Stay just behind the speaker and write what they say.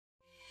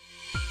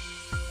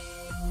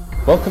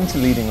Welcome to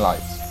Leading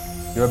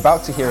Lights. You're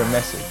about to hear a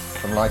message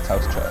from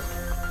Lighthouse Church.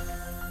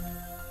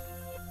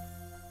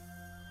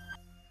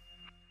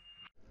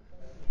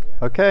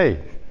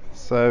 Okay,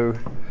 so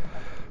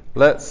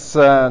let's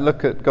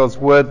look at God's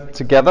Word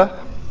together.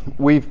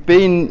 We've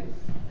been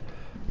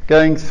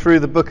going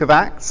through the book of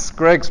Acts.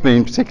 Greg's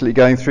been particularly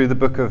going through the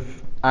book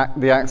of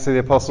the Acts of the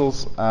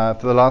Apostles for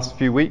the last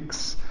few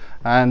weeks.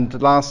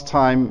 And last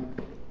time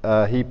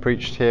he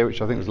preached here,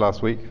 which I think was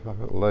last week,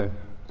 although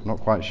I'm not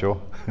quite sure.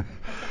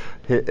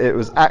 It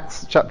was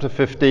Acts chapter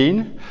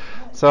 15.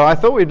 So I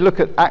thought we'd look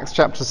at Acts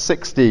chapter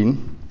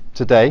 16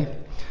 today,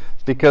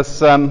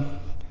 because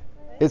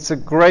it's a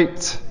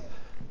great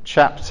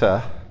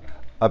chapter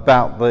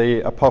about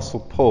the Apostle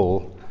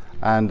Paul,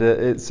 and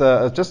it's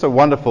just a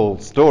wonderful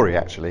story,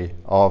 actually,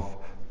 of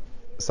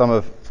some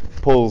of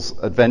Paul's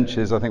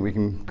adventures. I think we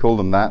can call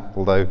them that,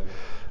 although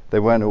they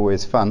weren't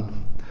always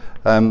fun.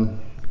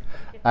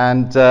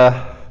 And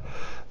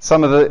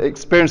some of the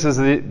experiences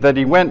that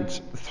he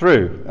went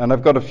through, and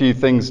I've got a few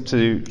things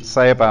to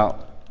say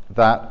about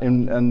that.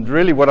 And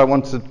really what I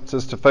wanted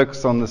just to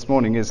focus on this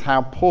morning is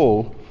how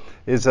Paul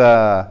is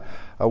a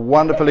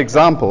wonderful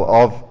example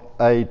of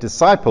a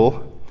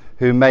disciple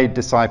who made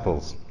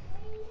disciples.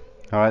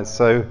 All right,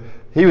 so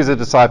he was a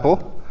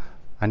disciple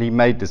and he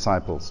made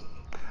disciples.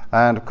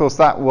 And of course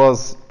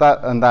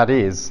that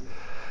is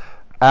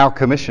our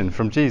commission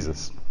from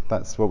Jesus.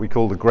 That's what we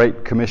call the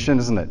Great Commission,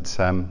 isn't it?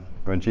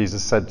 When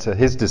Jesus said to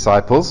his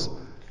disciples,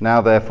 "Now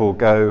therefore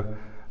go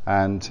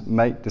and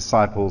make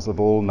disciples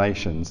of all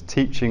nations,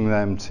 teaching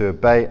them to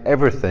obey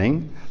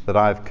everything that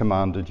I've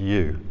commanded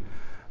you."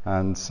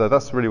 And so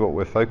that's really what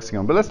we're focusing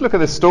on. But let's look at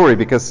this story,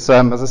 because,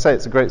 as I say,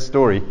 it's a great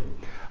story.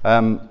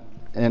 In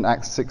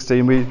Acts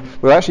 16,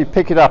 we'll actually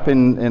pick it up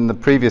in the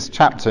previous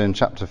chapter, in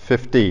chapter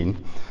 15.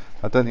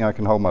 I don't think I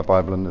can hold my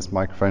Bible in this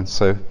microphone,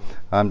 so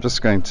I'm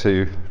just going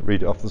to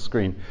read it off the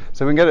screen.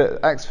 So we can go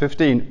to Acts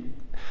 15.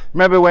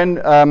 Remember when,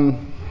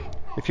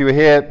 if you were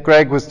here,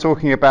 Greg was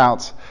talking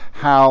about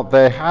how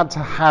they had to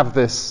have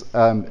this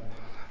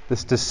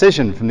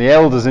decision from the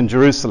elders in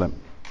Jerusalem,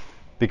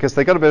 because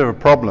they got a bit of a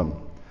problem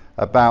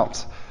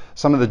about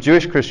some of the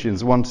Jewish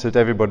Christians wanted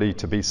everybody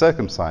to be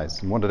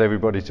circumcised and wanted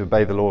everybody to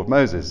obey the law of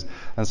Moses.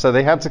 And so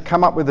they had to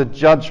come up with a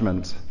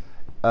judgment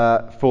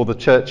for the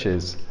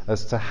churches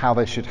as to how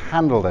they should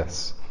handle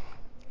this.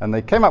 And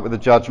they came up with a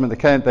judgment.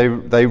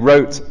 They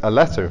wrote a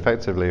letter,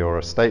 effectively, or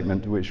a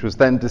statement, which was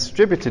then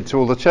distributed to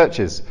all the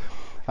churches.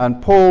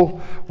 And Paul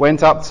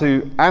went up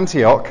to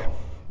Antioch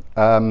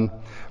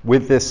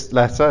with this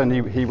letter, and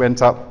he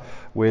went up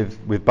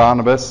with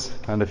Barnabas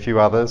and a few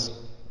others.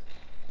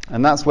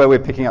 And that's where we're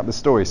picking up the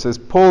story. So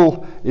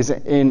Paul is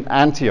in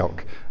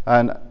Antioch.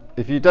 And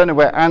if you don't know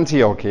where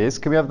Antioch is,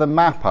 can we have the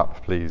map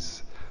up,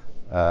 please?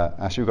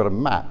 Actually, we've got a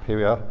map. Here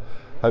we are,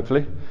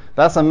 hopefully.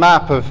 That's a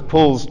map of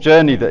Paul's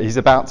journey that he's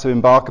about to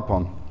embark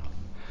upon.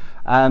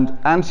 And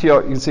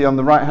Antioch, you can see on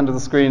the right hand of the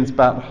screen, is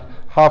about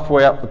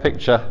halfway up the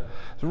picture.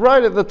 It's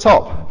right at the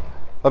top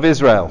of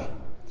Israel.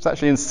 It's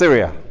actually in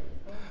Syria.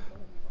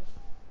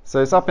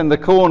 So it's up in the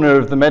corner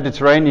of the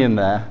Mediterranean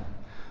there.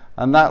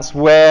 And that's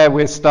where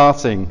we're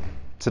starting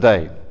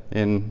today,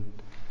 in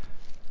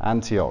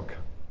Antioch.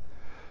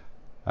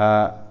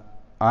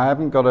 I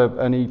haven't got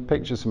any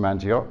pictures from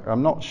Antioch.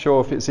 I'm not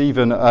sure if it's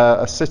even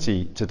a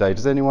city today.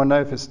 Does anyone know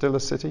if it's still a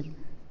city?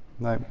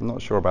 No, I'm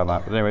not sure about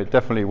that. But anyway, it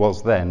definitely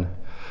was then.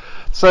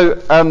 So,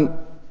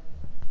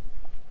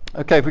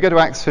 okay, if we go to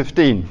Acts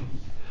 15.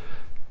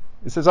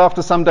 It says,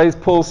 "After some days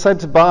Paul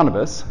said to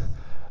Barnabas,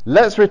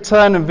 'Let's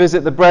return and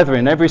visit the brethren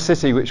in every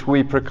city which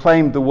we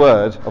proclaimed the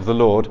word of the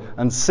Lord,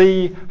 and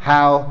see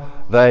how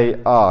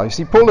they are.'" You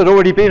see, Paul had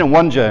already been on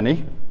one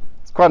journey.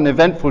 It's quite an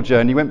eventful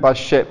journey. He went by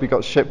ship. He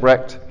got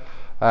shipwrecked.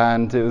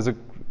 And it was a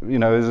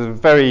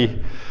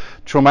very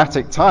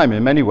traumatic time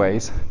in many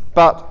ways.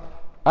 But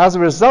as a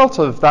result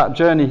of that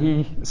journey,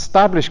 he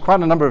established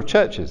quite a number of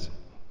churches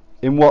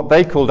in what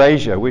they called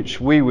Asia, which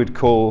we would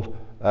call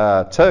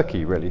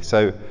Turkey, really.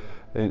 So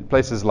in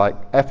places like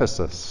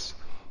Ephesus,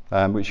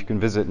 which you can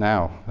visit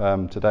now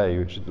today,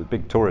 which is a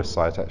big tourist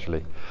site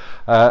actually,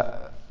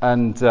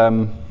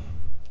 and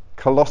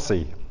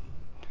Colossae,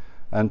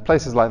 and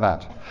places like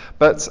that.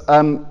 But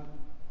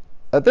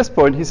at this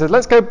point, he said,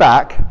 "Let's go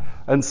back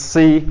and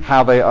see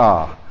how they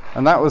are."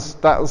 And that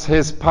was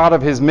his part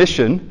of his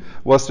mission,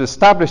 was to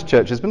establish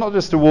churches, but not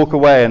just to walk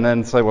away and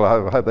then say, "Well,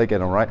 I hope they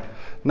get on right."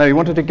 No, he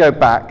wanted to go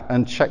back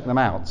and check them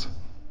out.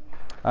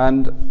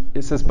 And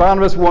it says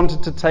Barnabas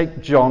wanted to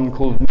take John,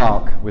 called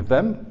Mark, with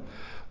them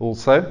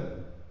also,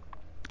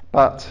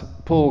 but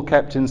Paul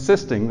kept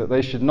insisting that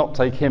they should not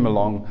take him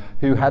along,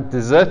 who had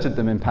deserted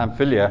them in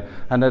Pamphylia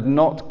and had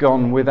not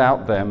gone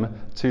without them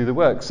to the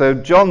work. So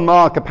John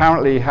Mark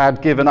apparently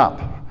had given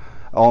up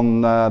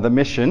on the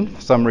mission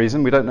for some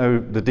reason. We don't know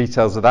the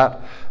details of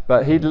that,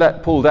 but he'd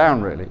let Paul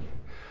down, really.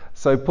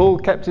 So Paul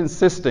kept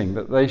insisting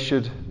that they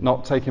should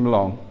not take him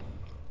along.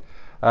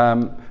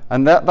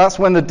 And that's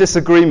when the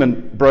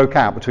disagreement broke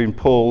out between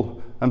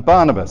Paul and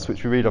Barnabas,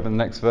 which we read of in the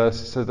next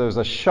verse. So there was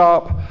a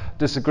sharp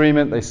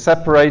disagreement. They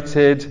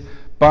separated.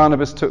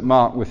 Barnabas took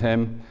Mark with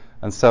him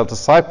and sailed to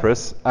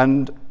Cyprus,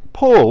 and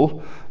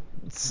Paul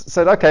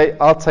said, okay,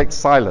 I'll take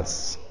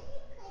Silas.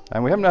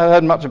 And we haven't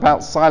heard much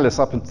about Silas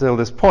up until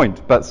this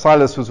point, but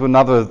Silas was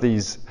another of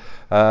these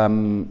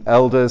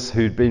elders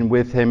who'd been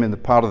with him in the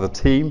part of the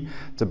team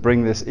to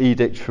bring this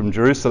edict from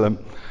Jerusalem.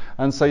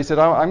 And so he said,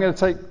 I'm going to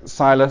take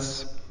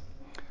Silas,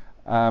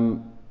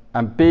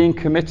 and being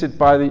committed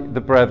by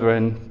the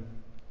brethren,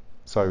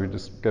 sorry, we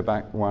just go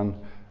back one,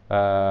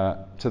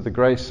 to the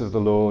grace of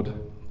the Lord.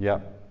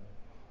 Yep.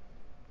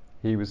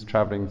 He was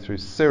traveling through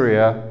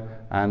Syria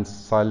and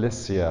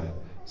Cilicia,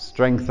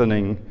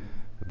 strengthening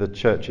the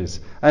churches.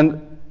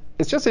 And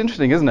it's just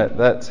interesting, isn't it,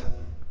 that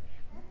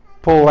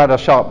Paul had a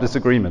sharp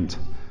disagreement.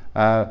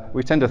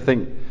 We tend to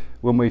think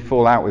when we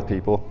fall out with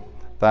people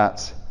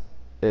that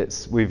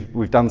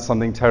we've done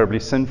something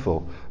terribly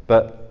sinful,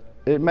 but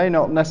it may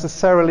not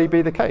necessarily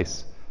be the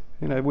case.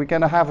 You know, we're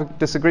going to have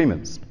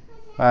disagreements,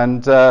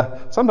 and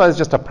sometimes it's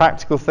just a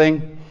practical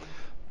thing.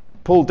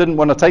 Paul didn't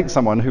want to take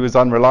someone who was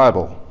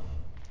unreliable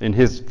in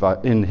his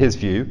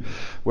view,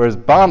 whereas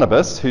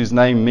Barnabas, whose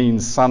name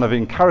means son of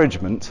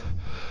encouragement,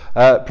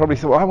 probably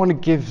thought, well, I want to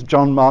give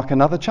John Mark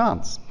another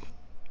chance.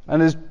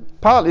 And it's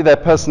partly their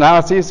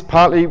personalities,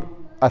 partly,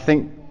 I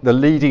think, the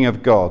leading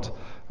of God.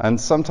 And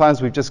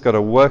sometimes we've just got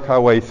to work our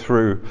way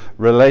through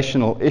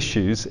relational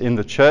issues in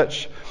the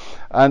church.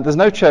 And there's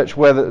no church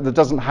where that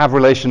doesn't have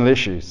relational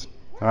issues.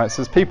 All right,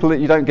 so there's people that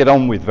you don't get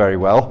on with very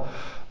well.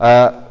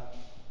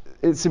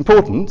 It's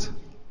important,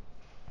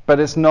 but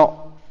it's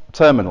not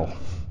terminal.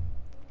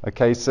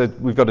 Okay, so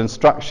we've got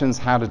instructions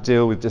how to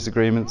deal with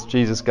disagreements.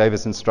 Jesus gave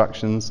us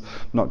instructions.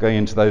 I'm not going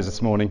into those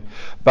this morning.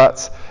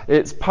 But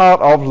it's part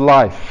of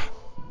life.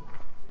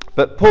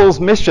 But Paul's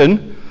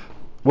mission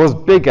was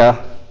bigger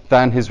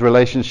than his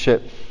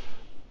relationship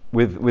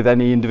with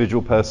any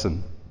individual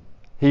person.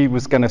 He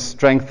was going to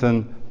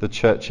strengthen the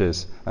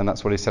churches, and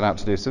that's what he set out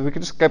to do. So we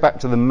can just go back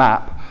to the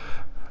map.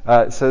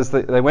 It says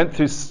that they went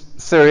through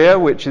Syria,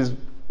 which is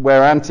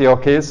where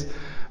Antioch is,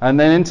 and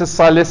then into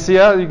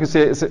Cilicia. You can see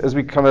it as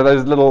we come to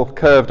those little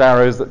curved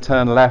arrows that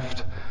turn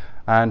left,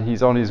 and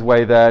he's on his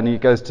way there, and he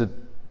goes to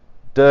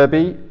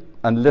Derbe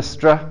and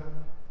Lystra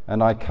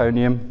and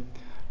Iconium.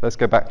 Let's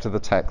go back to the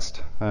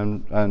text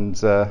and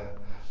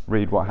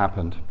read what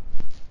happened.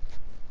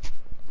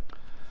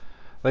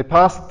 They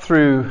passed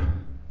through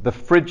the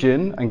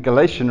Phrygian and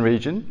Galatian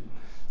region,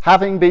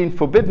 having been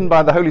forbidden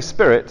by the Holy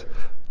Spirit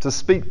to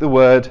speak the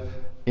word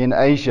in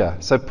Asia.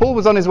 So Paul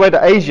was on his way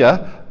to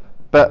Asia,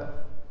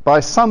 but by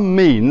some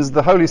means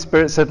the Holy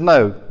Spirit said,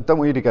 no, don't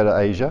want you to go to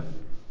Asia.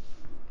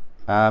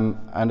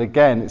 And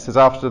again, it says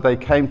after they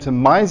came to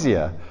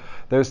Mysia,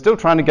 they were still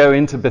trying to go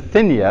into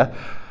Bithynia,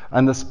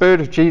 and the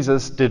Spirit of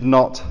Jesus did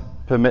not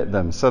permit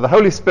them. So the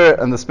Holy Spirit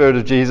and the Spirit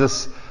of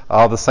Jesus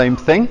are the same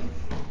thing.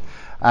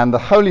 And the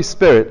Holy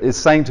Spirit is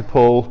saying to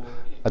Paul,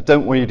 I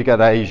don't want you to go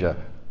to Asia.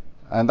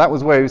 And that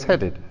was where he was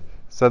headed.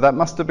 So that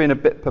must have been a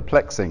bit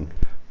perplexing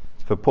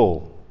for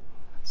Paul.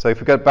 So if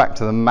we go back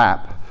to the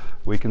map,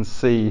 we can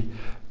see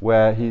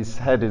where he's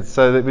headed.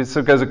 So it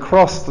sort of goes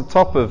across the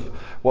top of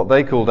what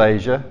they called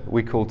Asia,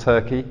 we call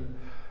Turkey,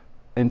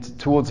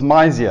 towards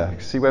Mysia.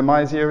 See where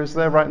Mysia is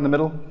there, right in the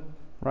middle?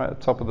 Right at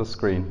the top of the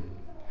screen.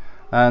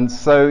 And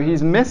so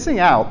he's missing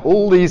out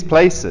all these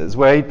places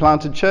where he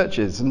planted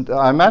churches. And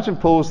I imagine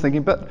Paul was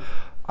thinking, but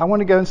I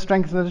want to go and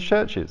strengthen the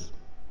churches.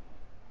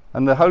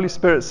 And the Holy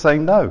Spirit's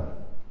saying, no,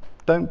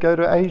 don't go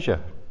to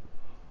Asia.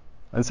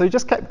 And so he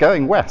just kept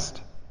going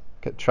west,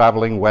 kept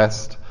traveling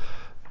west.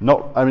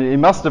 He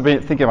must have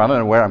been thinking, I don't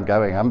know where I'm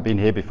going, I haven't been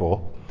here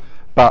before.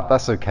 But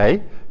that's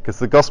okay, because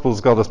the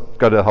gospel's got to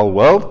go to the whole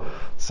world.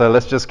 So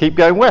let's just keep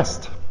going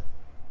west.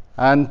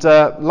 And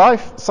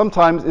life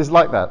sometimes is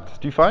like that.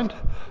 Do you find?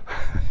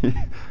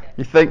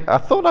 You think, I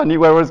thought I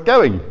knew where I was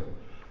going.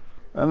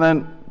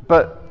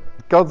 But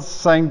God's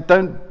saying,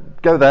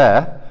 don't go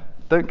there.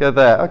 Don't go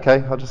there.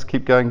 Okay, I'll just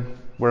keep going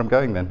where I'm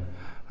going then.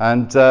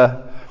 And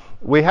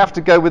we have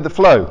to go with the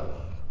flow.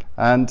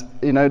 And,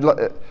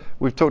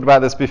 we've talked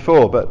about this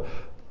before, but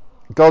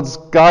God's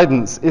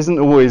guidance isn't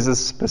always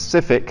as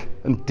specific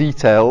and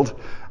detailed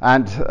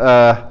and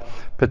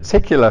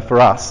particular for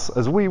us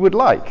as we would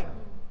like.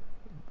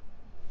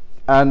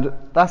 And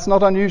that's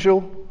not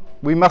unusual.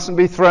 We mustn't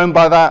be thrown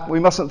by that. We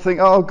mustn't think,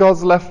 oh,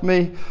 God's left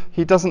me.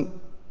 He doesn't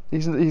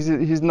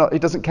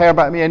care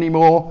about me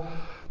anymore.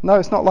 No,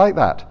 it's not like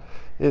that.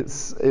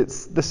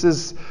 This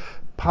is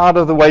part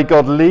of the way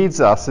God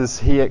leads us, is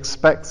he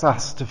expects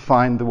us to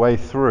find the way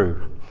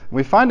through.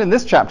 We find in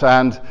this chapter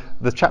and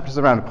the chapters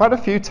around quite a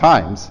few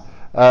times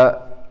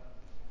the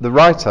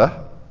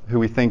writer, who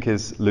we think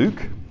is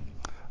Luke,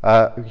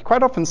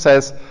 quite often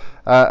says,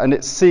 and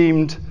it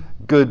seemed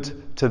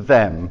good to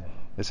them.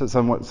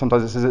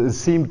 Sometimes it says it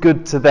seemed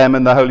good to them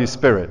and the Holy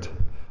Spirit.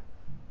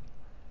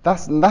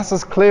 That's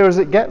as clear as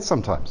it gets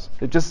sometimes.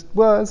 It just,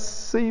 it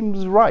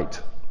seems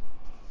right.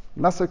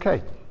 And that's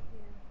okay.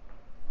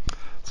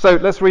 So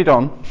let's read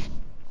on.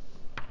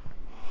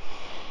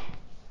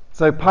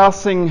 So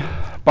passing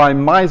by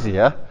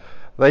Mysia,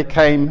 they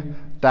came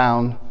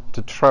down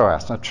to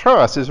Troas. Now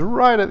Troas is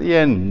right at the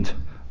end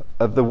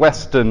the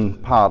western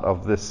part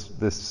of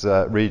this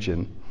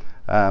region,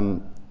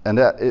 and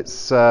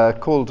it's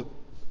called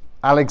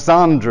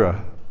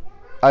Alexandria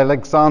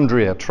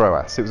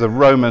Troas. It was a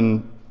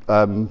Roman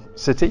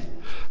city.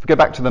 If we go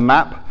back to the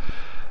map,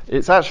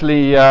 it's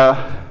actually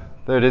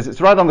there it is.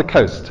 It's right on the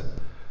coast,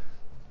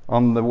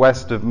 on the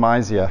west of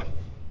Mysia.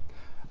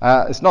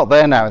 It's not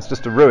there now. It's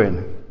just a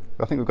ruin.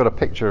 I think we've got a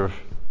picture of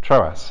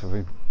Troas. If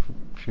you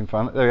can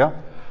find it, there we are.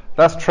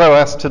 That's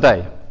Troas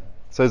today.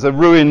 So it's a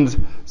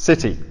ruined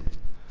city,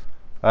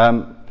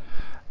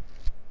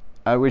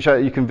 which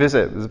you can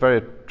visit. There's a very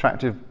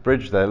attractive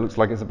bridge there. It looks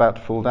like it's about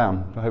to fall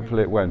down, but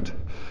hopefully it won't.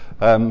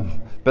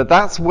 But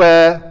that's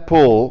where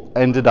Paul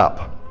ended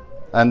up.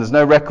 And there's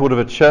no record of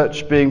a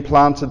church being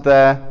planted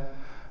there.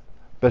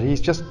 But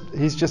he's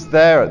just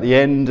there at the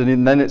end,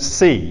 and then it's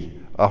sea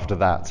after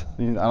that.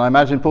 And I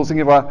imagine Paul's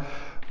thinking about,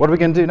 what are we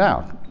going to do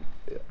now?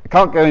 I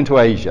can't go into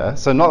Asia,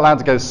 so not allowed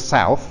to go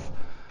south.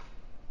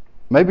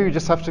 Maybe we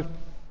just have to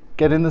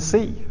get in the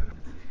sea.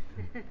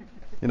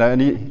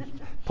 And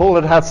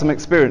Paul had some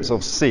experience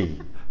of sea.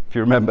 If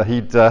you remember,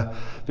 he'd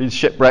been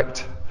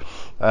shipwrecked,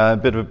 a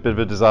bit of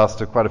a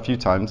disaster quite a few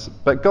times.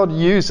 But God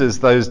uses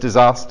those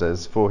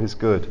disasters for his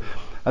good.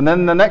 And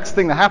then the next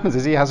thing that happens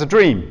is he has a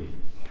dream.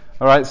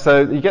 All right,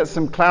 so he gets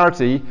some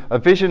clarity. A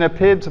vision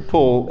appeared to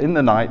Paul in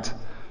the night.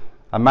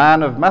 A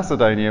man of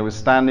Macedonia was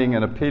standing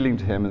and appealing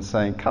to him and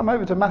saying, "Come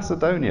over to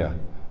Macedonia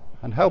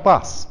and help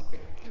us."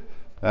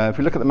 If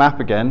we look at the map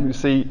again, we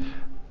see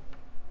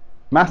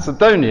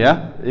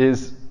Macedonia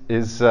is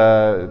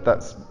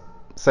that's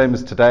same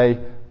as today,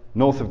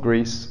 north of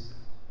Greece,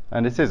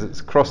 and it's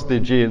across the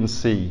Aegean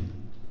Sea,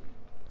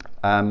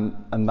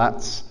 and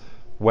that's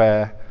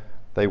where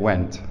they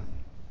went.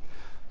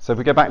 So if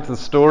we go back to the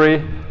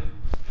story,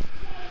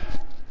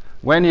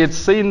 when he had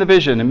seen the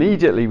vision,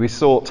 immediately we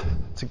sought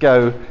to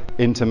go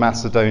into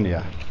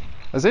Macedonia.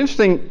 There's an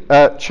interesting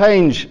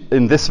change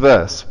in this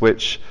verse,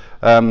 which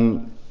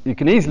you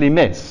can easily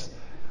miss,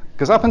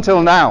 because up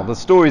until now,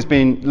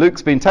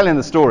 Luke's been telling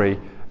the story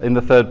in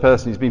the third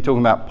person. He's been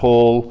talking about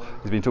Paul,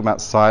 he's been talking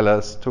about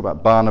Silas, talking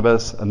about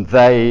Barnabas, and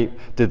they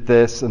did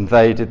this and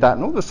they did that,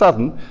 and all of a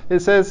sudden it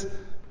says,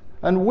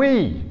 "And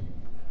we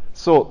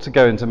sought to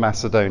go into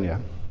Macedonia."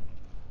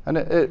 And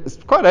it's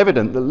quite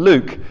evident that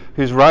Luke,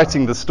 who's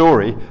writing the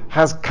story,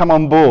 has come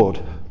on board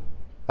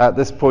at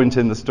this point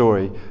in the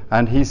story,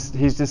 and he's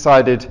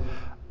decided,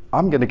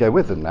 I'm going to go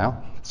with them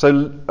now.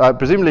 So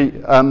presumably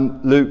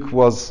Luke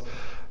was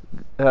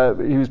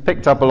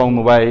picked up along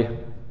the way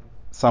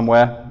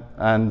somewhere,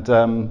 and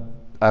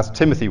as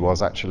Timothy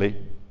was actually,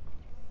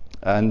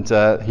 and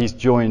he's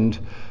joined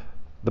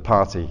the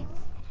party.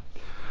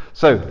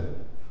 So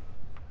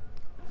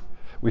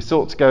we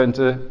sought to go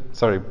into,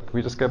 can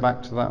we just go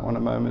back to that one a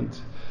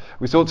moment?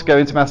 We sought to go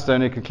into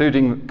Macedonia,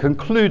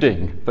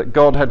 concluding that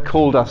God had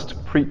called us to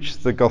preach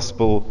the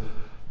gospel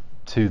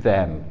to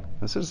them.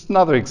 This is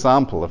another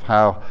example of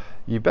how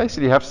you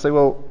basically have to say,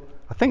 well,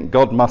 I think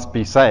God must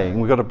be saying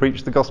we've got to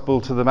preach the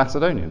gospel to the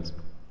Macedonians.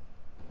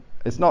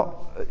 It's not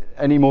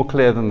any more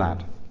clear than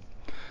that.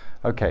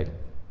 Okay.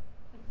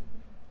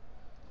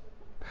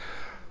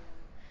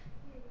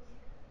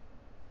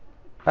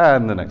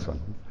 And the next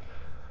one.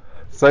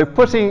 So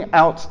putting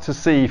out to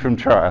sea from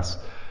Troas,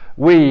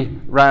 we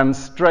ran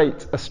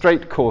a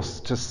straight course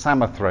to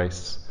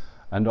Samothrace,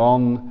 and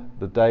on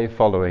the day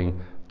following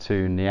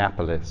to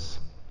Neapolis.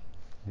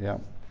 Yeah.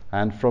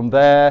 And from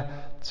there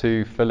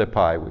to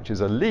Philippi, which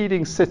is a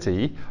leading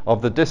city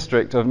of the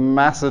district of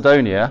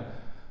Macedonia,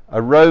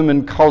 a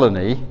Roman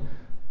colony,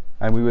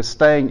 and we were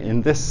staying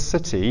in this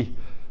city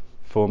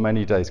for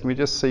many days. Can we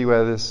just see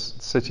where this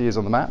city is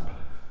on the map?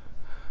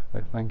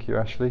 Thank you,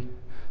 Ashley.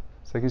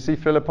 So you can see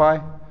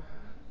Philippi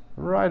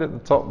right at the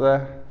top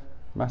there,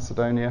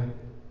 Macedonia.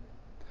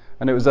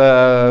 And it was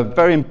a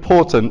very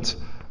important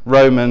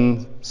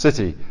Roman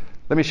city.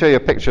 Let me show you a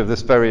picture of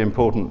this very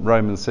important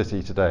Roman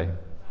city today.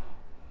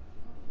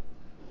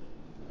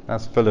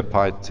 That's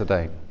Philippi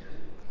today.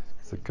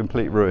 It's a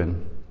complete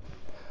ruin,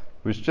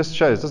 which just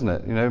shows, doesn't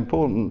it?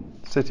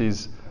 Important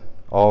cities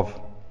of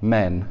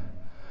men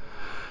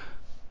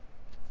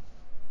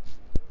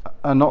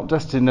are not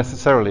destined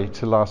necessarily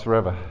to last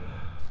forever.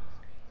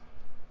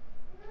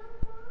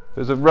 It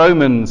was a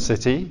Roman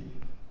city,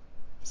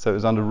 so it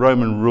was under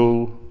Roman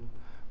rule,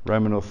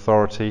 Roman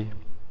authority,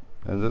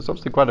 and it's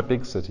obviously quite a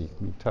big city. You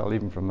can tell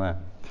even from there.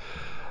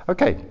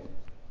 Okay,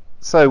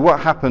 so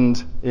what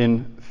happened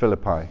in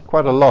Philippi?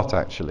 Quite a lot,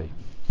 actually.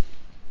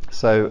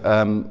 So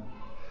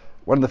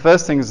one of the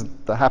first things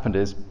that happened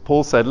is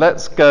Paul said,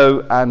 let's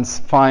go and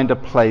find a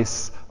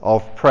place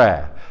of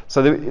prayer.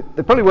 So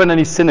there probably weren't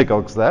any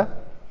synagogues there,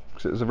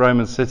 because it was a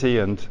Roman city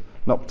and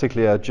not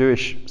particularly a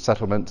Jewish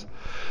settlement.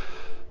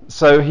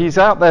 So he's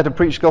out there to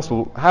preach the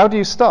gospel. How do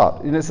you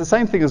start? It's the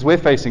same thing as we're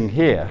facing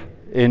here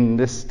in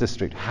this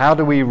district. How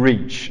do we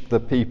reach the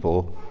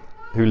people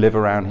who live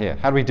around here?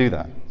 How do we do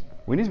that?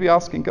 We need to be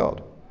asking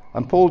God.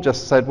 And Paul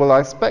just said, well,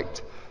 I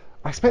expect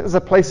there's a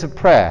place of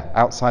prayer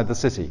outside the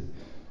city.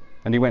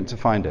 And he went to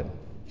find it.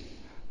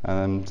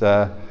 And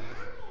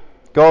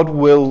God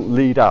will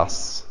lead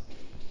us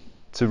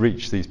to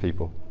reach these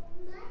people.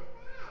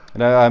 You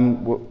know, I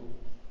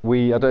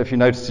don't know if you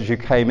noticed as you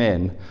came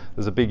in,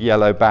 there's a big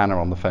yellow banner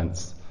on the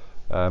fence,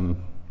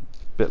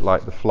 bit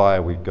like the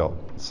flyer we've got,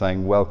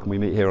 saying, "Welcome, we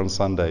meet here on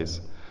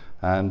Sundays."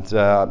 And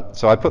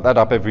so I put that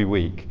up every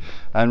week.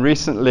 And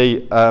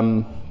recently,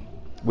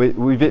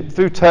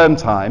 through term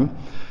time,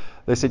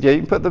 they said, yeah, you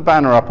can put the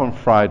banner up on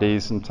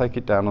Fridays and take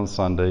it down on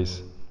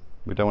Sundays.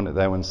 We don't want it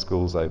there when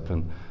school's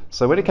open.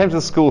 So when it came to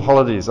the school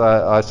holidays,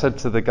 I said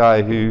to the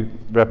guy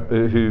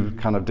who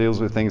kind of deals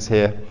with things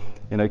here,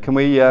 you know, can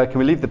we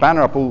leave the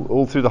banner up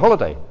all through the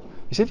holiday?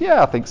 He said,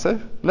 yeah, I think so,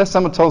 unless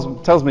someone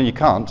tells me you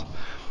can't.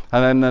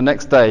 And then the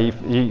next day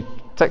he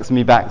texted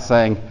me back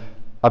saying,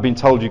 I've been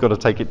told you've got to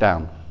take it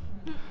down.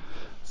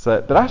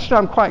 So, but actually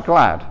I'm quite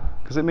glad,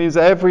 because it means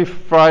that every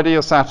Friday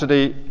or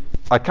Saturday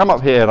I come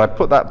up here and I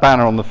put that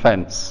banner on the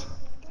fence,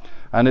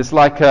 and it's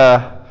like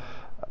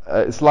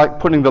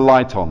putting the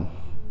light on.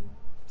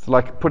 It's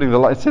like putting the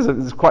light.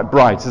 It's quite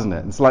bright, isn't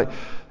it?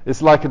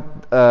 It's like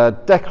a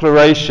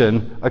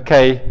declaration.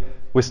 Okay,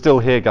 we're still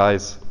here,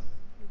 guys.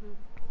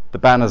 The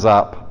banner's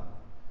up.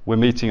 We're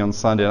meeting on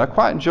Sunday, and I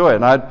quite enjoy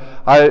it. And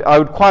I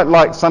would quite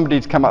like somebody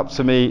to come up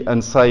to me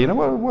and say, you know,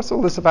 what's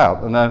all this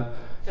about? And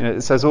you know,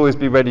 it says, always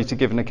be ready to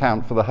give an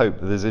account for the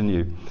hope that is in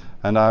you.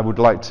 And I would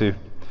like to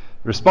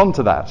respond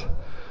to that.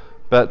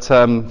 But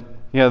you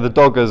know, the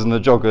doggers and the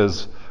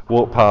joggers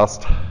walk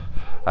past,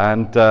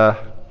 and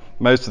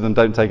most of them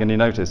don't take any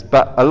notice.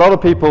 But a lot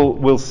of people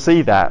will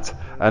see that,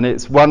 and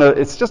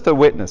it's just a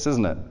witness,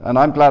 isn't it? And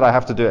I'm glad I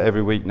have to do it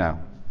every week now,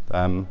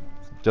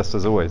 just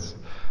as always.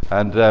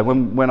 And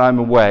when I'm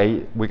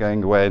away, we're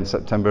going away in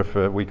September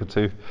for a week or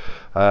two,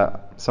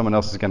 someone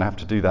else is going to have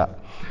to do that.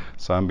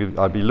 So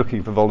I'll be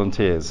looking for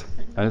volunteers.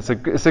 And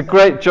it's a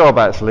great job,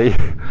 actually,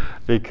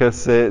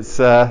 because it's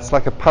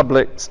like a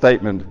public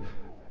statement.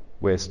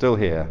 We're still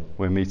here.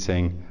 We're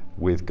meeting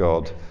with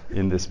God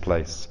in this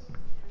place.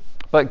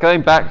 But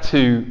going back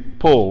to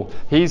Paul,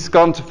 he's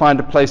gone to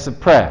find a place of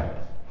prayer.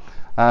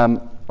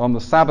 On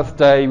the Sabbath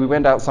day, we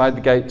went outside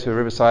the gate to a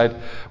riverside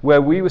where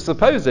we were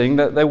supposing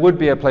that there would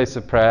be a place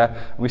of prayer.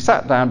 And we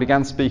sat down,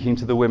 began speaking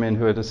to the women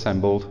who had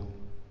assembled.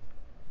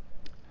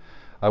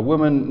 A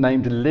woman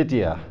named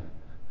Lydia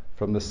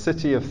from the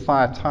city of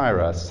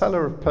Thyatira, a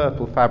seller of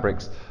purple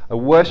fabrics, a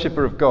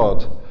worshipper of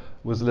God,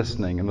 was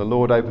listening, and the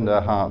Lord opened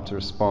her heart to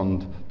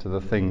respond to the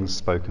things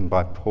spoken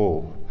by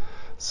Paul.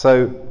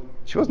 So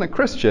she wasn't a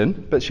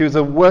Christian, but she was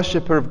a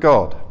worshipper of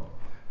God.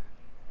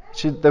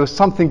 There was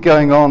something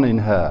going on in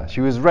her.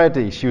 She was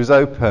ready, she was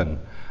open,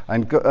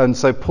 and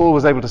so Paul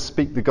was able to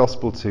speak the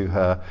gospel to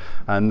her,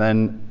 and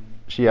then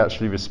she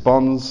actually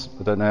responds.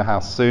 I don't know how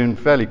soon,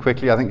 fairly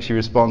quickly I think she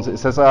responds. It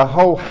says her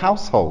whole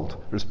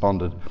household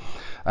responded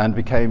and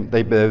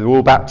they were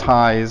all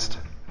baptized.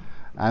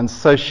 And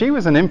so she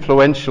was an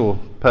influential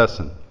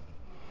person.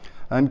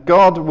 And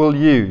God will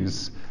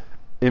use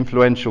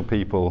influential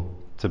people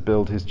to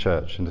build his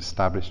church and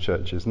establish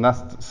churches. And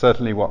that's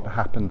certainly what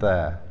happened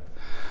there.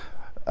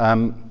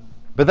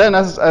 But then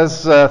as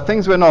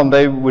things went on,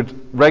 they would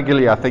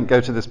regularly, I think, go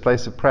to this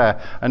place of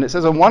prayer. And it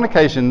says on one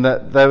occasion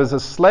that there was a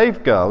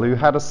slave girl who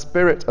had a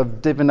spirit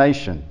of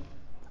divination.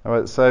 All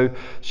right, so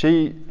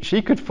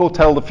she could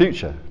foretell the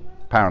future,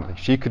 apparently.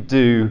 She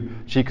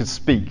could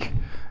speak,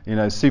 you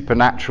know,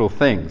 supernatural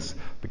things,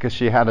 because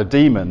she had a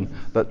demon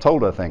that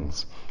told her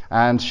things.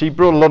 And she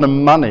brought a lot of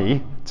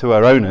money to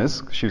her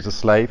owners. She was a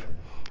slave,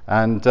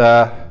 and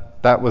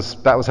that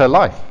was her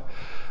life.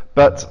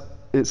 But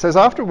it says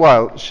after a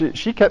while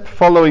she kept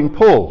following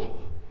Paul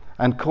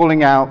and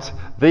calling out,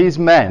 "These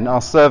men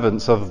are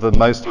servants of the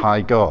Most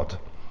High God."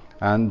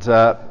 And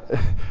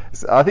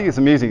I think it's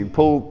amusing.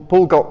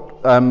 Paul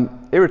got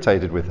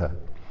irritated with her.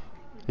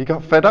 He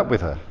got fed up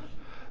with her.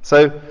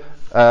 So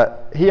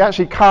he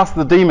actually cast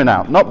the demon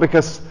out, not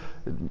because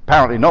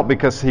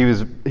he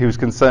was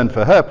concerned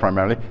for her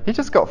primarily. He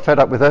just got fed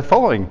up with her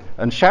following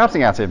and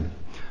shouting at him.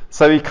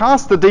 So he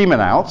cast the demon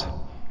out,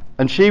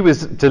 and she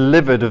was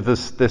delivered of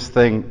this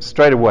thing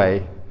straight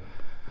away.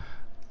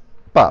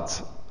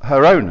 But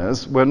her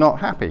owners were not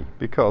happy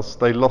because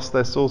they lost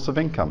their source of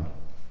income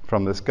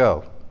from this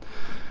girl.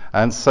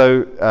 And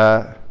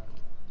so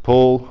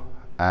Paul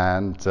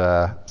and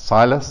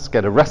Silas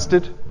get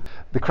arrested.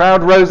 The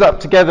crowd rose up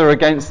together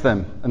against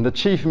them, and the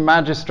chief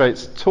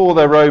magistrates tore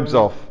their robes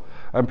off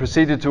and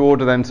proceeded to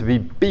order them to be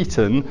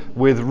beaten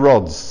with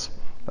rods.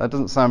 That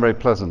doesn't sound very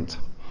pleasant.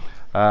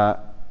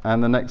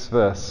 And the next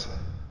verse.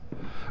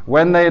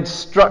 When they had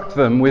struck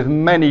them with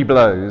many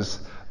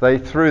blows, they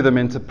threw them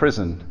into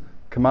prison,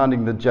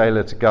 commanding the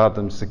jailer to guard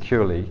them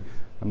securely.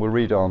 And we'll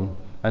read on.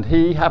 And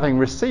he, having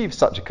received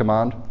such a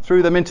command,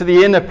 threw them into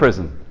the inner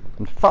prison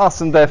and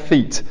fastened their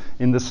feet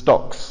in the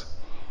stocks.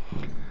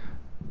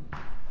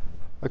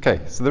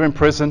 Okay, so they're in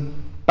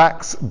prison,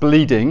 backs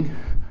bleeding,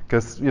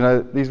 because, you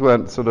know, these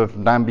weren't sort of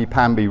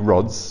namby-pamby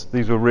rods.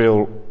 These were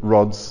real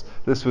rods.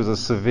 This was a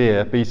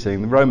severe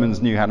beating. The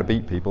Romans knew how to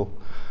beat people,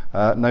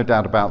 no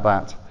doubt about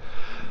that.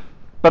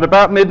 But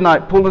about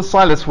midnight, Paul and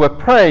Silas were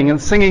praying and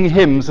singing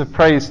hymns of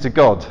praise to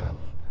God,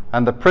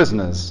 and the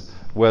prisoners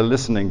were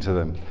listening to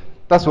them.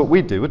 That's what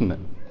we'd do, wouldn't it?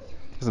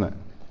 Isn't it?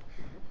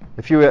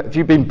 If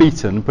you've been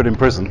beaten, put in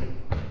prison,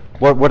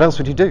 what else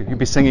would you do? You'd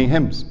be singing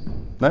hymns.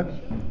 No?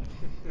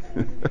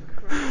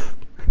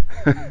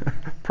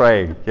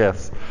 Praying,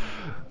 yes.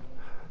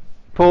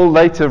 Paul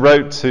later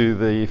wrote to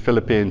the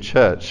Philippian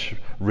church,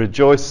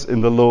 "Rejoice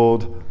in the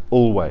Lord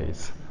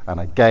always. And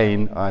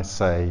again I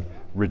say,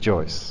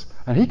 rejoice."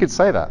 And he could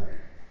say that.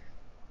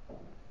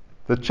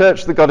 The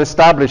church that God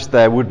established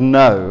there would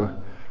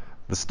know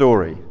the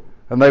story.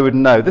 And they would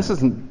know this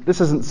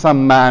isn't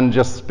some man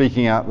just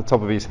speaking out the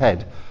top of his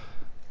head.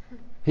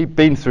 He'd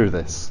been through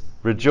this.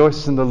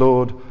 Rejoice in the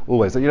Lord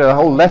always. You know, the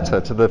whole letter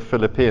to the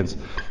Philippians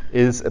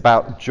is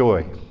about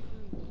joy.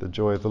 The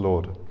joy of the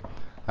Lord.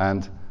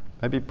 And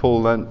maybe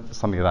Paul learned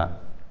something of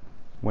that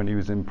when he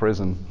was in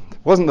prison.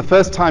 It wasn't the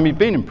first time he'd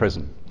been in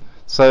prison.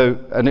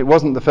 And it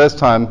wasn't the first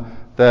time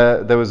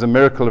there was a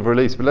miracle of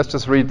release. But let's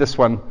just read this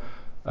one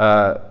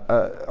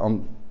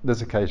on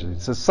this occasion.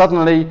 It says,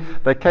 "Suddenly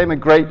there came a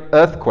great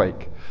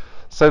earthquake,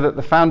 so that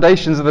the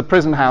foundations of the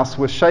prison house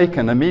were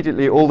shaken.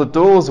 Immediately all the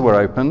doors were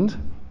opened.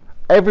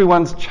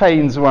 Everyone's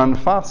chains were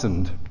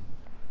unfastened.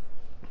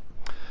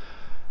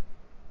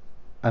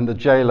 And the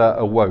jailer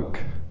awoke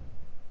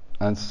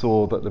and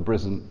saw that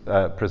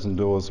the prison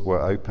doors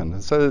were open."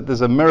 And so there's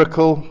a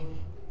miracle.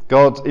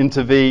 God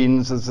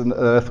intervenes. There's an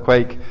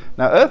earthquake.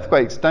 Now,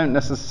 earthquakes don't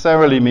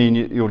necessarily mean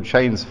your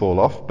chains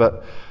fall off,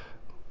 but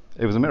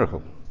it was a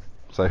miracle.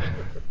 So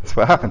that's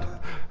what happened.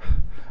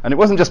 And it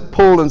wasn't just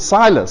Paul and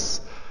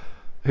Silas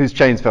whose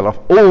chains fell off.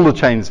 All the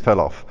chains fell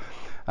off.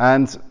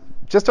 And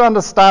just to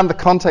understand the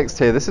context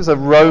here, this is a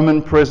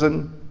Roman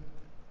prison.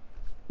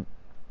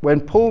 When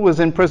Paul was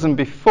in prison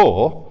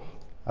before,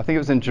 I think it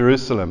was in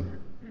Jerusalem,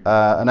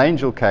 an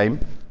angel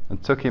came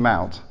and took him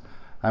out.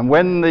 And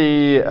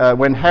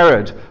when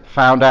Herod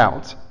found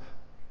out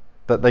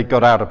that they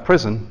got out of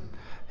prison,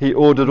 he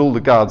ordered all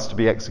the guards to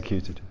be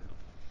executed.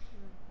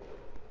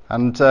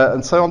 And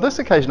so on this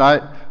occasion,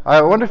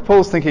 I wonder if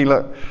Paul's thinking,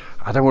 look,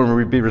 I don't want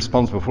to be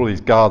responsible for all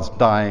these guards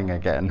dying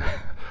again.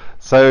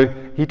 So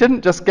he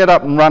didn't just get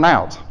up and run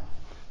out.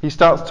 He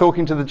starts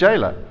talking to the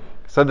jailer.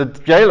 So the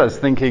jailer's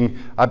thinking,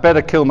 I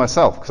better kill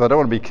myself because I don't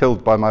want to be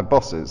killed by my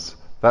bosses.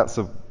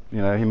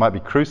 He might be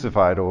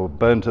crucified or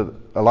burnt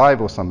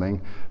alive or something.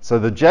 So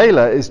the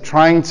jailer is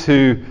trying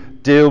to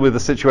deal with the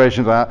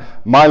situation that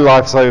my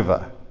life's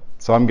over.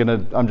 So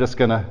I'm just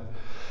gonna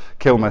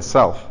kill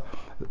myself.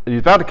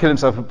 He's about to kill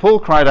himself, and Paul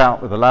cried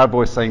out with a loud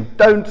voice saying,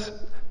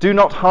 do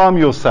not harm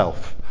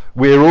yourself.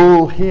 We're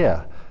all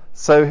here.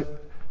 So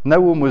no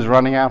one was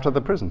running out of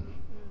the prison.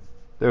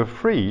 They were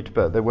freed,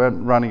 but they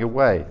weren't running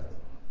away.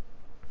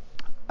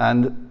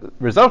 And the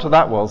result of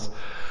that was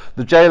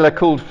the jailer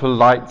called for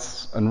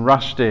lights and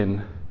rushed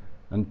in,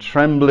 and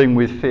trembling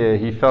with fear,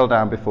 he fell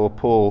down before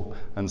Paul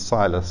and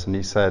Silas, and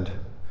he said,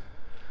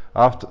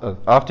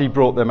 after he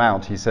brought them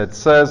out, he said,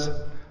 "Sirs,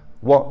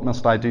 what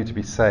must I do to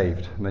be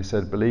saved?" And they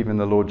said, "Believe in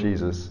the Lord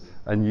Jesus,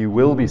 and you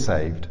will be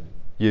saved,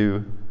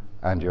 you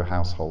and your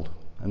household."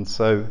 And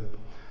so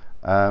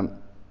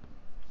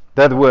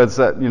they're the words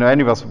that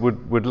any of us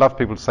would love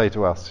people to say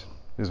to us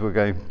as we're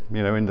going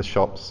in the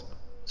shops.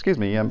 "Excuse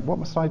me, what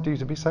must I do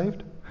to be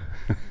saved?"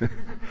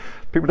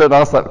 People don't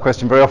ask that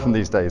question very often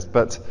these days,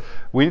 but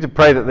we need to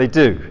pray that they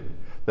do.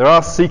 There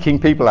are seeking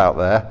people out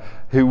there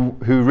who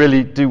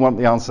really do want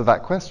the answer to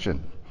that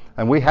question,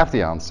 and we have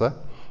the answer.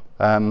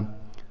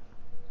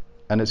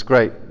 And it's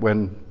great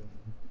when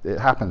it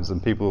happens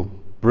and people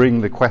bring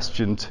the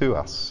question to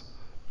us.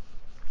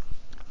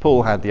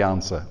 Paul had the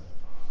answer.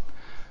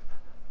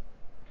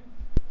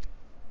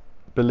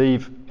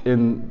 Believe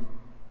in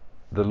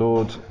the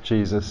Lord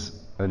Jesus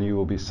and you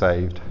will be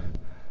saved.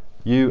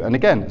 And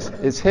again,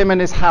 it's him and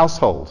his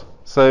household.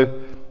 So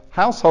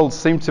households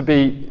seem to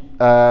be,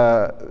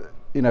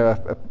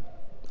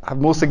 have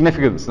more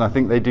significance than I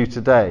think they do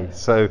today.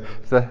 So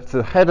if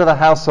the head of the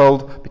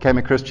household became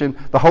a Christian,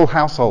 the whole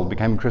household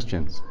became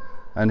Christians.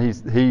 And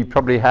he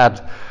probably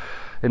had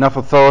enough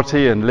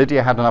authority, and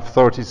Lydia had enough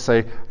authority to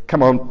say,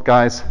 "Come on,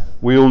 guys,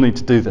 we all need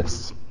to do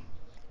this.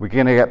 We're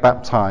going to get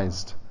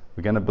baptized.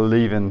 We're going to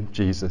believe in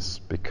Jesus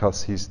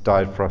because he's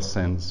died for our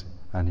sins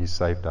and he's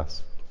saved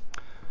us."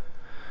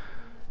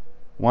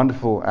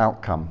 Wonderful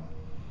outcome.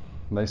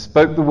 And they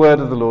spoke the word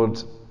of the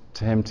Lord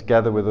to him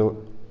together with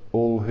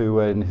all who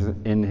were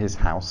in his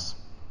house.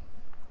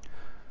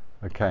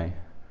 Okay.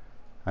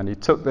 And he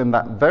took them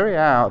that very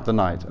hour of the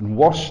night and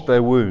washed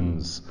their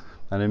wounds,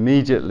 and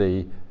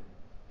immediately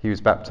he was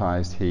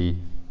baptized, he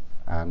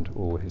and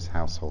all his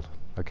household.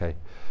 Okay.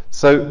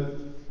 So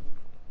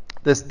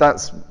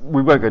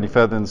we won't go any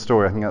further in the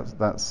story. I think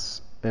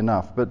that's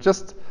enough. But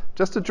just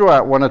to draw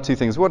out one or two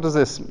things, what does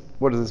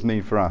this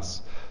mean for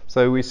us?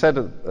 So we said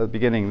at the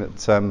beginning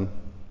that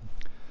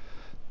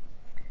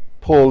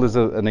Paul is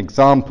an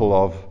example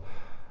of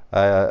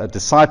a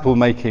disciple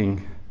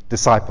making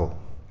disciple.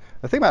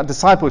 The thing about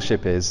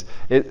discipleship is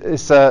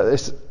it's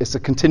a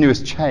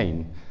continuous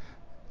chain.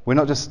 We're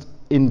not just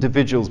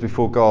individuals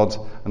before God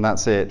and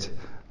that's it.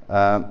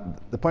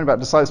 The point about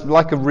discipleship is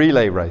like a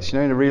relay race.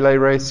 In a relay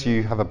race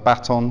you have a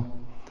baton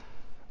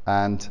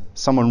and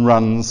someone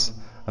runs,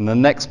 and the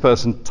next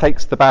person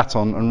takes the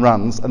baton and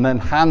runs, and then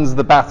hands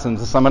the baton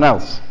to someone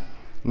else.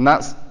 And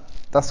that's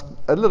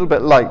a little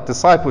bit like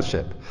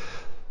discipleship.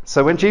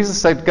 So when Jesus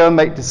said, go and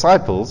make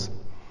disciples,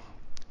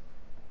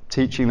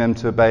 teaching them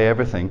to obey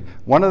everything,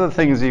 one of the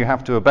things you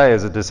have to obey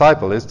as a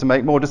disciple is to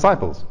make more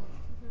disciples.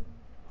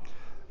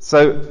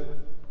 So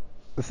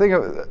the thing,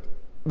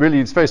 really,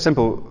 it's very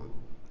simple.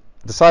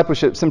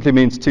 Discipleship simply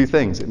means two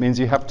things. It means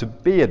you have to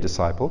be a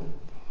disciple,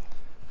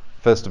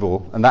 first of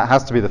all, and that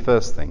has to be the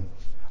first thing.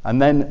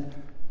 And then,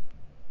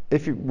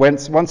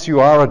 once you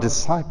are a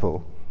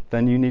disciple,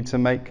 then you need to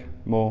make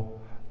more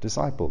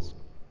disciples.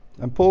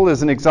 And Paul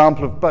is an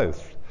example of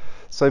both.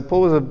 So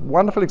Paul is a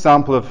wonderful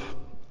example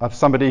of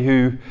somebody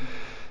who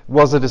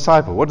was a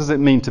disciple. What does it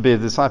mean to be a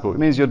disciple? It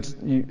means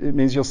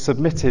you're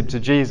submitted to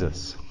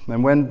Jesus.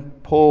 And when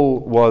Paul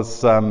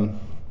was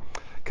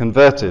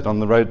converted on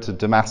the road to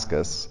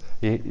Damascus,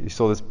 he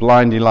saw this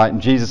blinding light,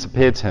 and Jesus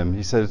appeared to him.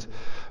 He said,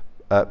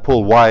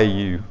 Paul, why are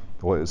you,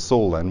 or it was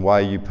Saul then, why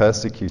are you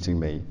persecuting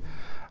me?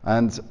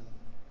 And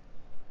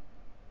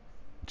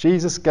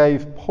Jesus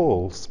gave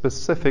Paul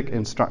specific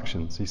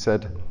instructions. He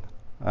said,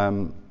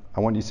 I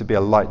want you to be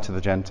a light to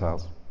the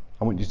Gentiles.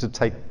 I want you to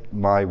take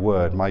my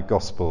word, my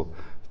gospel,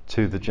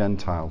 to the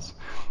Gentiles.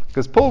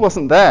 Because Paul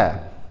wasn't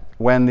there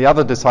when the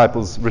other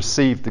disciples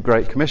received the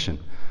Great Commission.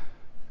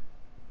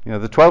 You know,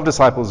 the 12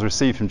 disciples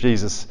received from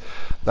Jesus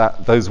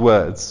those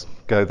words,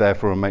 go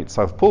therefore and make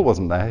disciples. Paul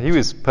wasn't there. He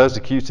was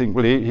persecuting,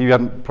 well, he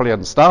probably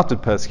hadn't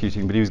started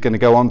persecuting, but he was going to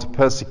go on to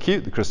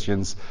persecute the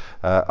Christians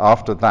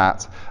after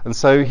that. And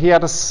so he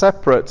had a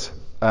separate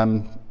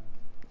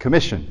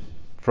commission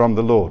from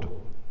the Lord.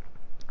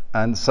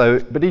 And so,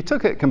 but he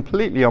took it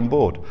completely on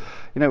board.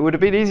 You know, it would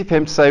have been easy for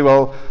him to say,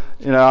 well,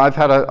 you know, I've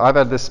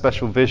had this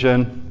special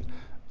vision.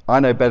 I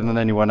know better than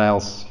anyone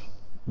else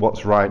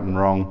what's right and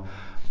wrong.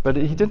 But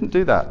he didn't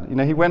do that. You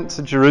know, he went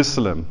to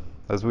Jerusalem,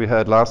 as we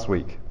heard last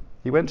week.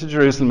 He went to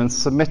Jerusalem and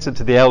submitted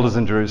to the elders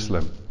in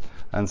Jerusalem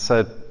and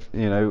said,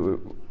 you know,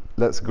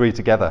 let's agree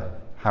together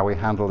how we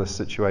handle this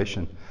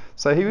situation.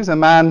 So he was a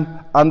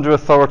man under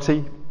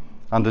authority,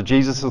 under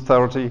Jesus'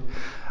 authority,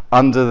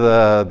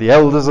 under the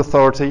elders'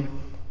 authority.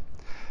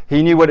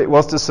 He knew what it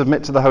was to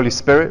submit to the Holy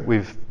Spirit.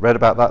 We've read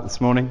about that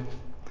this morning.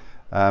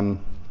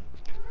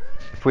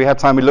 If we had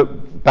time, we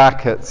look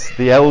back at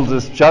the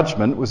elders'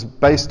 judgment was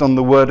based on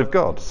the Word of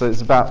God. So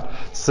it's about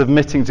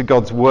submitting to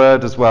God's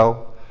Word as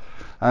well.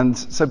 And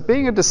so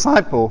being a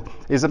disciple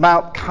is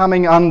about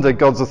coming under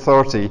God's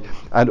authority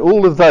and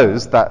all of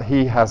those that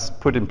He has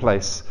put in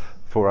place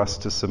for us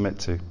to submit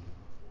to.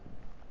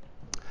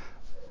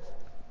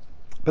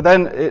 But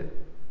then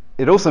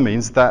it also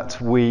means that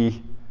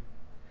we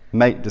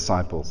make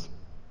disciples.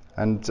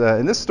 And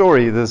in this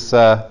story, there's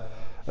at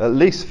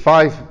least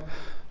five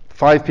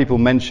people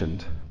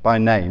mentioned by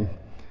name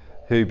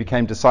who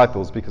became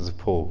disciples because of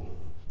Paul.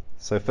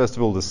 So first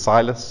of all, there's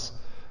Silas,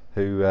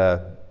 who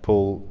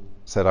Paul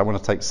said, I want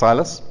to take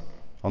Silas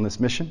on this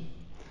mission.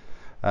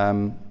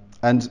 And,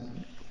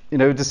 you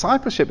know,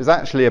 discipleship is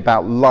actually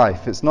about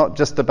life. It's not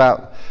just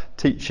about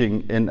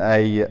teaching in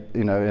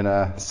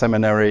a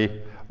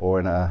seminary or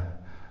in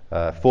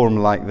a forum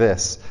like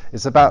this.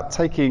 It's about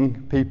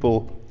taking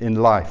people in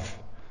life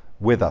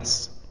with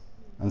us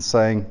and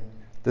saying,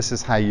 this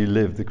is how you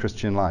live the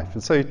Christian life.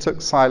 And so he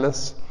took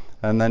Silas,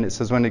 and then it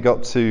says when he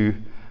got to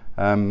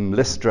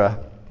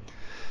Lystra,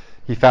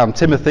 he found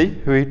Timothy,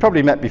 who he'd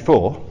probably met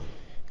before.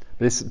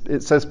 But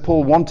it says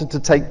Paul wanted to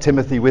take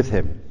Timothy with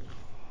him.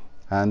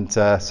 And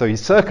so he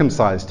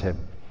circumcised him,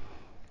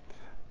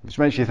 which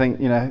makes you think,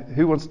 you know,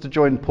 who wants to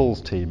join Paul's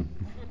team?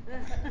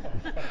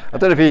 I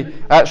don't know if he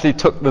actually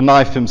took the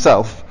knife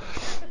himself,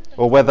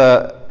 or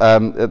whether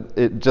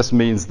it just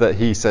means that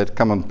he said,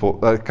 come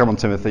on,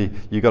 Timothy,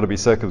 you've got to be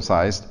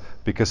circumcised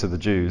because of the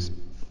Jews.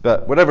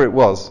 But whatever it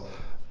was,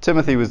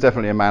 Timothy was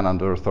definitely a man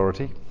under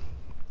authority.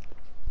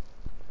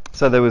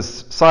 So there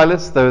was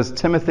Silas, there was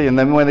Timothy, and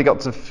then when they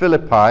got to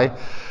Philippi,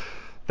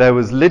 there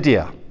was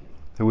Lydia,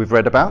 who we've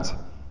read about.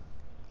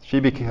 She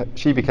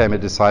became a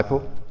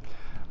disciple.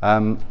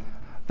 Then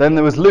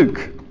there was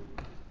Luke.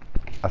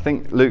 I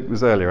think Luke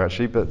was earlier,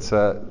 actually, but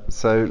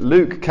so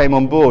Luke came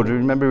on board.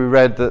 Remember we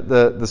read that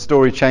the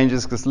story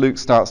changes because Luke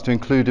starts to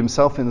include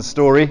himself in the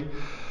story.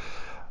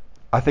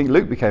 I think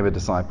Luke became a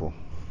disciple.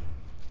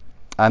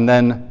 And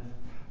then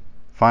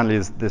finally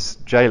is this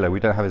jailer. We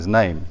don't have his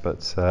name,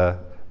 but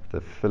the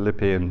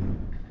Philippian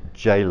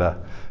jailer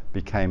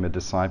became a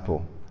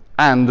disciple,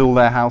 and all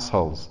their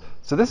households.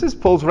 So this is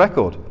Paul's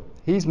record.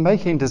 He's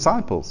making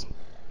disciples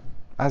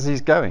as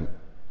he's going.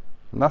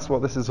 And that's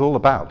what this is all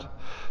about.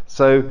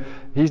 So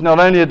he's not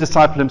only a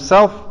disciple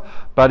himself,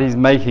 but he's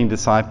making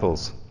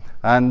disciples.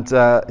 And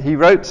he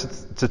wrote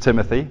to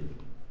Timothy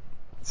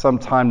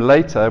sometime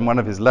later in one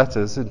of his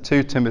letters, in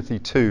 2 Timothy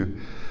 2,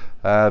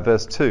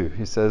 verse 2.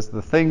 He says,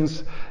 the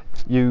things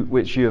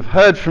which you have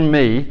heard from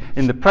me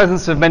in the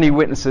presence of many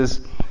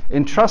witnesses,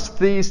 entrust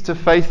these to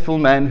faithful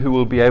men who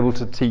will be able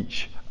to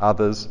teach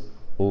others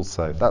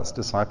also. That's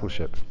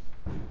discipleship.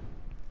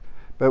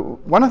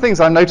 But one of the things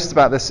I noticed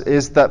about this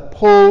is that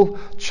Paul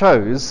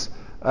chose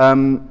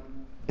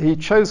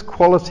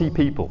quality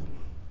people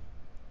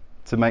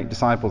to make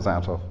disciples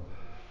out of.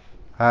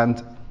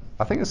 And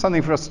I think there's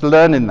something for us to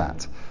learn in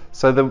that.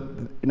 So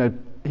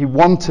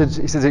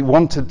he says he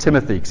wanted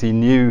Timothy because he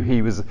knew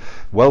he was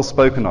well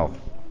spoken of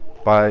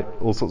by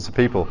all sorts of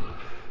people.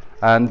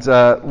 And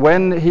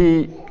when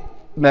he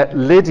met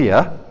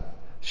Lydia,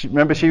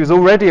 remember she was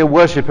already a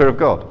worshipper of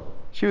God.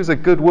 She was a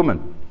good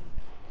woman.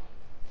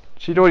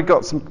 She'd already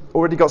got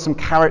some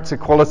character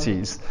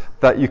qualities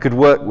that you could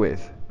work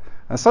with.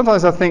 And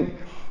sometimes I think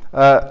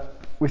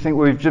we think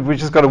we've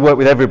just got to work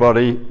with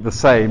everybody the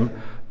same.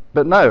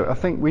 But no, I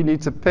think we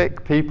need to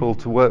pick people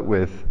to work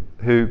with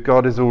who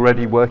God is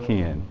already working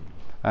in.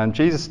 And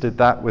Jesus did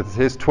that with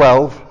his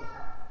 12,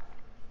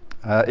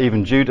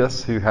 even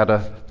Judas, who had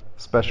a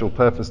special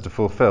purpose to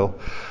fulfill.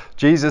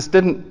 Jesus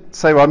didn't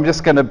say, well, I'm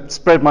just going to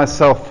spread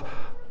myself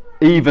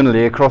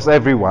evenly across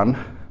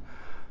everyone.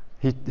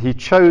 He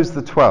chose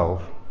the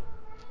 12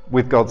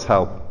 with God's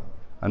help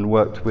and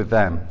worked with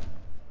them.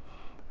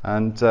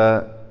 And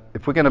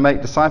if we're going to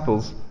make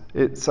disciples,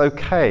 it's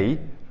okay.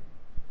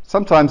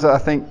 Sometimes I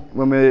think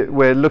when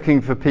we're looking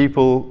for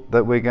people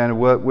that we're going to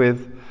work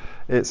with,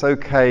 it's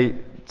okay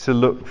to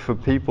look for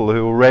people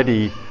who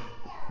already,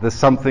 there's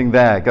something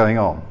there going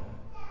on.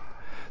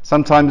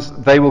 Sometimes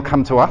they will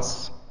come to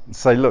us and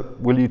say, look,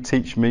 will you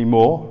teach me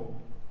more?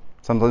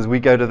 Sometimes we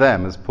go to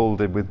them, as Paul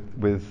did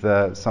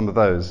with some of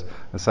those,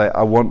 and say,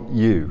 I want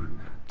you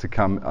to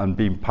come and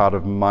be part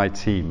of my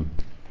team.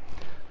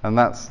 And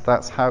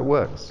that's how it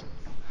works.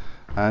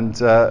 And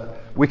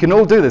we can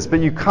all do this, but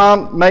you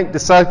can't make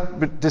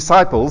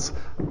disciples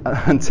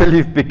until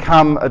you've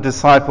become a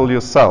disciple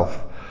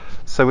yourself.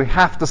 So we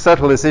have to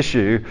settle this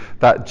issue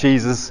that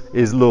Jesus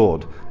is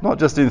Lord. Not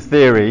just in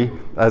theory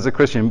as a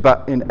Christian,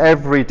 but in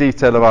every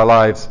detail of our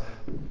lives.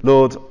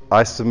 Lord,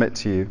 I submit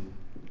to you.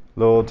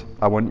 Lord,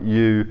 I want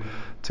you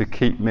to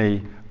keep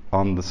me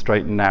on the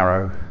straight and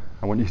narrow.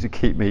 I want you to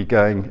keep me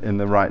going in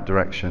the right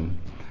direction.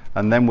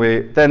 And then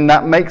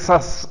that makes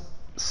us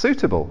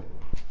suitable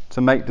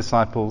to make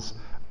disciples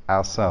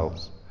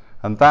ourselves.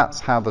 And that's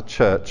how the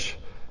church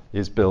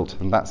is built,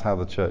 and that's how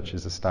the church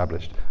is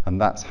established, and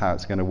that's how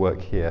it's going to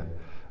work here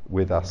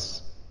with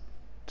us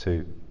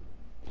too.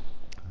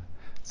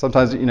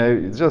 Sometimes,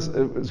 just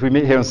as we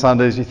meet here on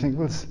Sundays, you think,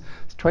 well, it's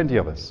 20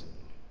 of us.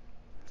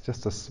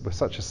 We're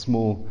such a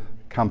small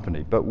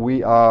company, but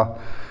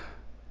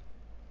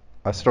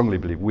I strongly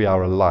believe we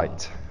are a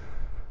light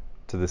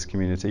to this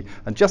community.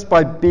 And just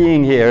by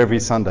being here every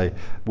Sunday,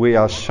 we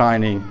are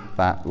shining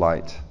that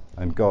light,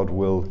 and God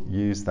will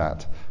use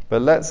that.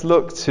 But let's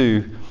look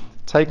to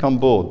take on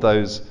board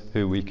those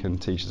who we can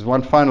teach. There's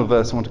one final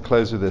verse I want to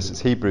close with this. It's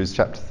Hebrews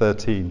chapter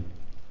 13.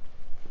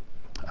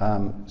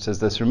 It says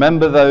this: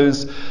 remember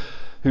those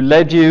who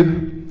led you,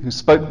 who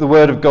spoke the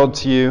word of God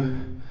to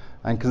you,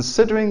 and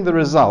considering the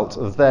result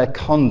of their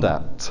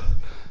conduct,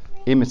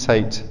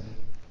 imitate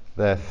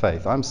their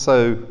faith. I'm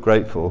so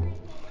grateful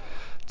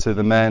to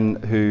the men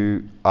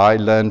who I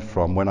learned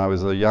from when I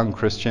was a young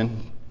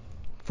Christian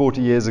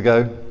 40 years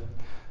ago.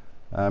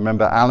 I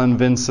remember Alan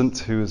Vincent,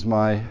 who was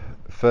my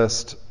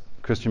first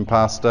Christian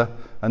pastor,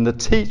 and the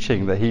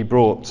teaching that he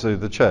brought to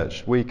the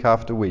church week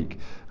after week.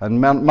 And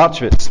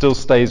much of it still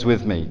stays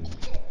with me.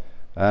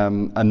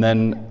 And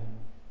then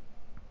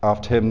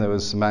after him there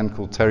was a man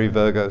called Terry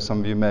Virgo,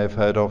 some of you may have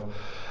heard of.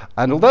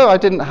 And although I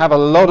didn't have a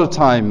lot of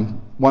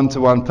time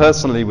one-to-one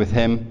personally with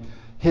him,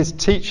 his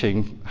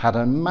teaching had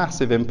a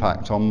massive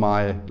impact on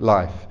my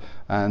life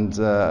and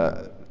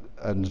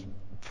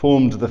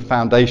formed the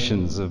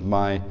foundations of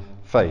my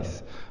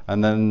faith.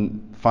 And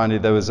then finally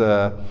there was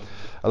a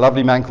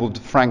lovely man called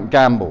Frank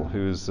Gamble,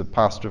 who was the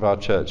pastor of our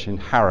church in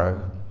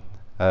Harrow.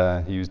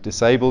 He was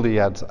disabled. He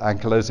had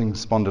ankylosing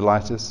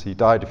spondylitis. He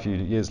died a few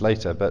years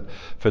later, but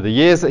for the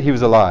years that he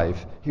was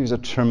alive, he was a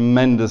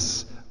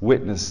tremendous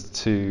witness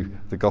to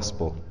the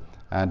gospel,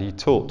 and he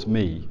taught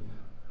me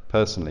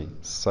personally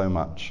so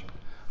much.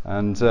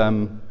 And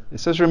it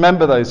says,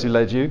 remember those who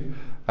led you,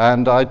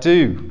 and I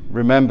do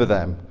remember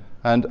them.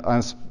 And I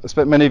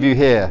expect many of you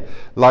here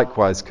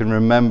likewise can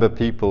remember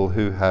people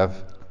who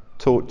have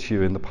taught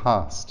you in the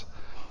past,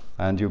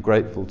 and you're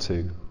grateful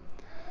to.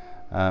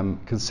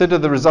 Consider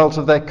the result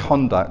of their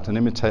conduct and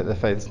imitate their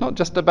faith. It's not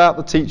just about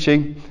the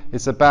teaching,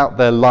 it's about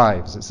their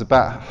lives. It's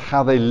about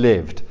how they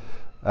lived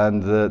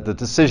and the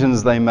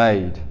decisions they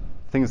made,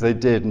 things they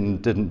did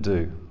and didn't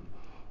do.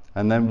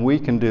 And then we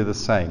can do the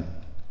same,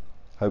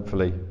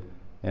 hopefully,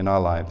 in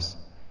our lives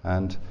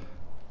and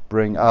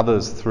bring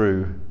others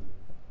through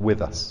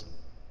with us.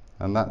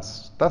 And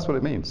that's what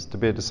it means to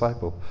be a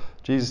disciple.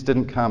 Jesus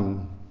didn't come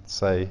and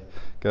say,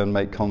 go and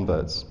make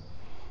converts.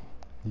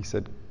 He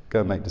said, go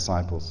and make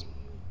disciples.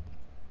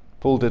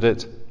 Paul did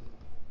it.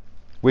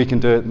 We can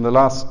do it. In the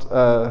last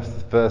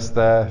verse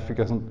there, if you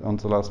go on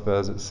to the last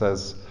verse, it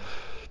says,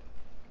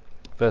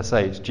 verse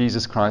 8,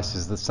 Jesus Christ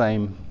is the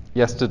same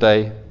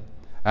yesterday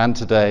and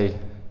today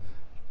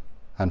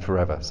and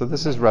forever. So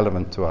this is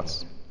relevant to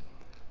us.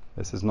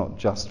 This is not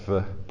just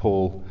for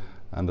Paul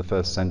and the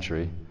first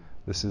century,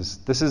 This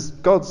is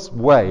God's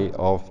way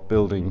of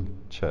building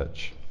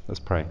church. Let's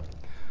pray.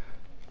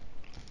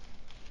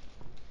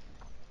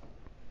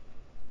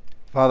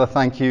 Father,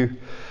 thank you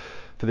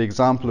for the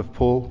example of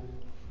Paul.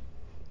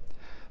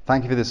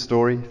 Thank you for this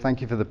story.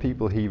 Thank you for the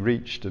people he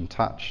reached and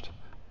touched.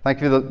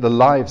 Thank you for the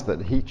lives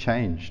that he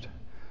changed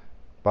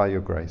by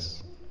your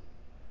grace.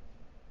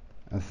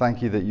 And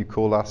thank you that you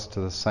call us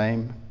to the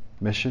same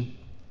mission,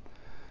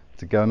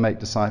 to go and make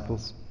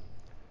disciples.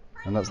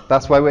 And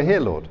that's why we're here,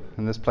 Lord,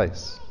 in this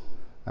place.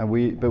 But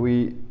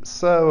we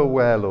so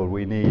aware, Lord,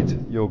 we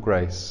need your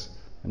grace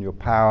and your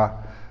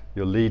power,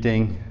 your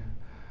leading,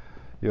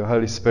 your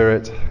Holy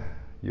Spirit,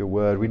 your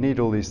word. We need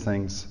all these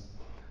things.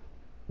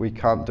 We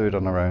can't do it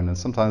on our own, and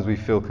sometimes we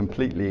feel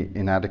completely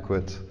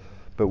inadequate.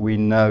 But we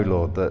know,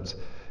 Lord, that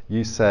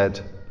you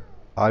said,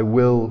 I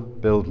will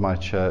build my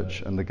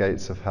church, and the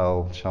gates of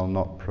hell shall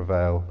not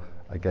prevail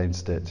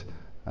against it.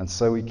 And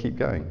so we keep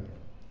going.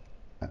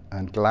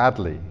 And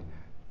gladly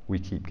we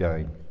keep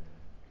going.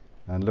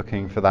 And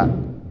looking for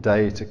that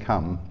day to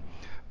come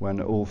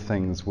when all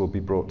things will be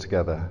brought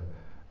together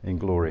in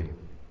glory.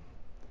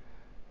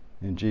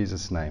 In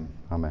Jesus' name,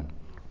 amen.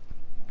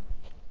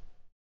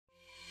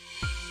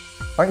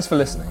 Thanks for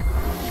listening.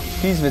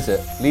 Please visit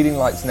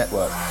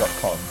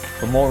leadinglightsnetwork.com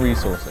for more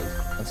resources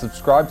and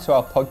subscribe to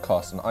our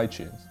podcast on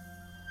iTunes.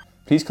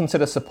 Please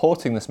consider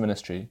supporting this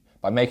ministry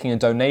by making a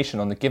donation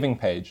on the giving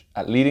page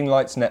at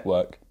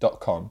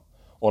leadinglightsnetwork.com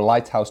or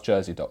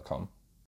lighthousejersey.com.